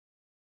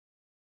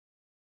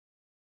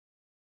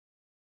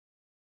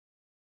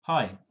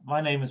Hi,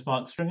 my name is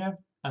Mark Stringer,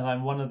 and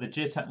I'm one of the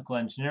Geotechnical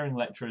Engineering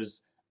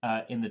lecturers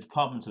in the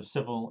Department of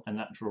Civil and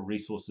Natural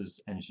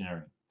Resources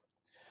Engineering.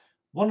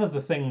 One of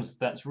the things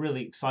that's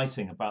really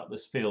exciting about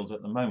this field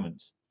at the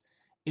moment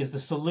is the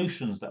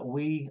solutions that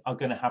we are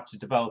going to have to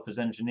develop as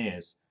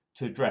engineers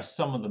to address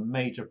some of the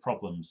major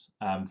problems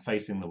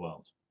facing the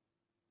world.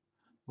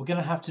 We're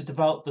going to have to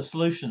develop the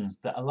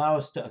solutions that allow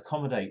us to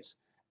accommodate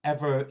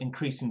ever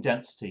increasing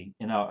density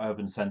in our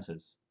urban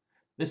centres.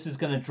 This is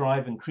going to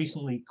drive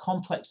increasingly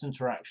complex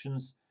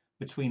interactions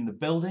between the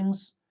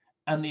buildings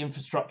and the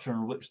infrastructure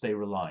on which they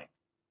rely.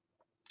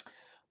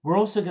 We're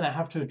also going to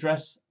have to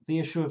address the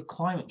issue of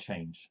climate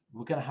change.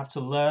 We're going to have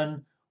to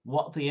learn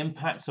what the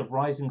impacts of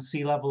rising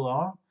sea level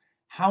are,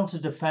 how to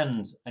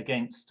defend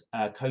against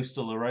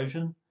coastal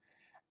erosion,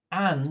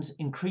 and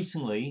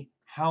increasingly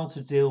how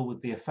to deal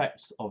with the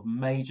effects of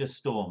major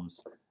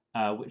storms,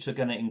 which are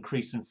going to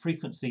increase in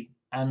frequency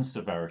and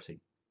severity.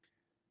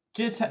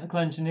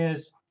 Geotechnical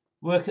engineers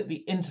work at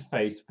the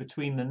interface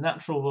between the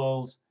natural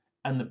world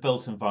and the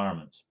built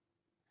environment.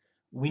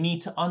 We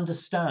need to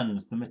understand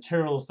the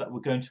materials that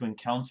we're going to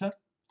encounter,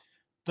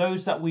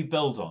 those that we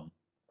build on,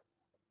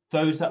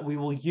 those that we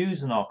will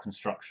use in our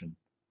construction,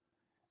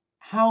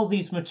 how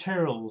these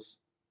materials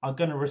are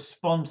going to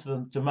respond to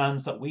the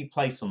demands that we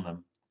place on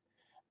them,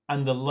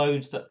 and the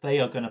loads that they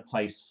are going to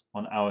place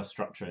on our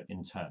structure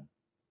in turn.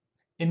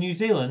 In New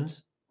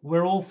Zealand,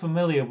 we're all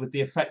familiar with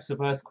the effects of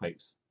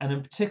earthquakes, and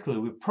in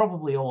particular, we've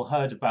probably all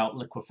heard about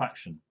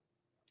liquefaction,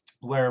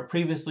 where a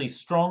previously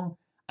strong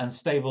and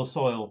stable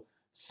soil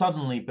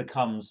suddenly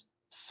becomes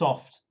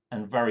soft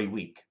and very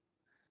weak.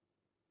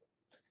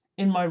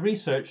 In my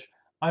research,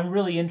 I'm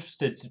really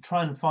interested to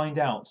try and find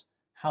out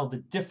how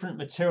the different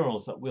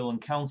materials that we'll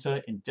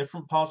encounter in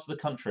different parts of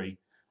the country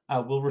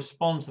will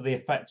respond to the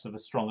effects of a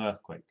strong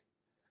earthquake.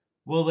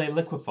 Will they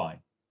liquefy?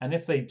 And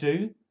if they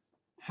do,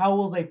 how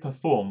will they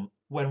perform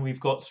when we've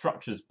got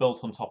structures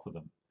built on top of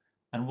them?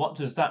 And what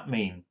does that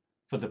mean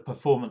for the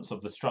performance of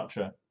the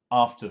structure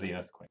after the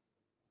earthquake?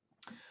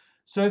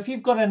 So if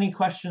you've got any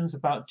questions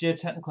about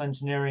geotechnical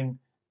engineering,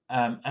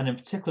 and in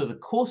particular the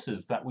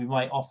courses that we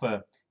might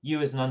offer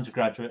you as an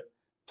undergraduate,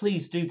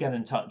 please do get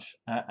in touch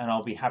and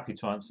I'll be happy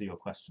to answer your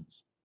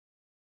questions.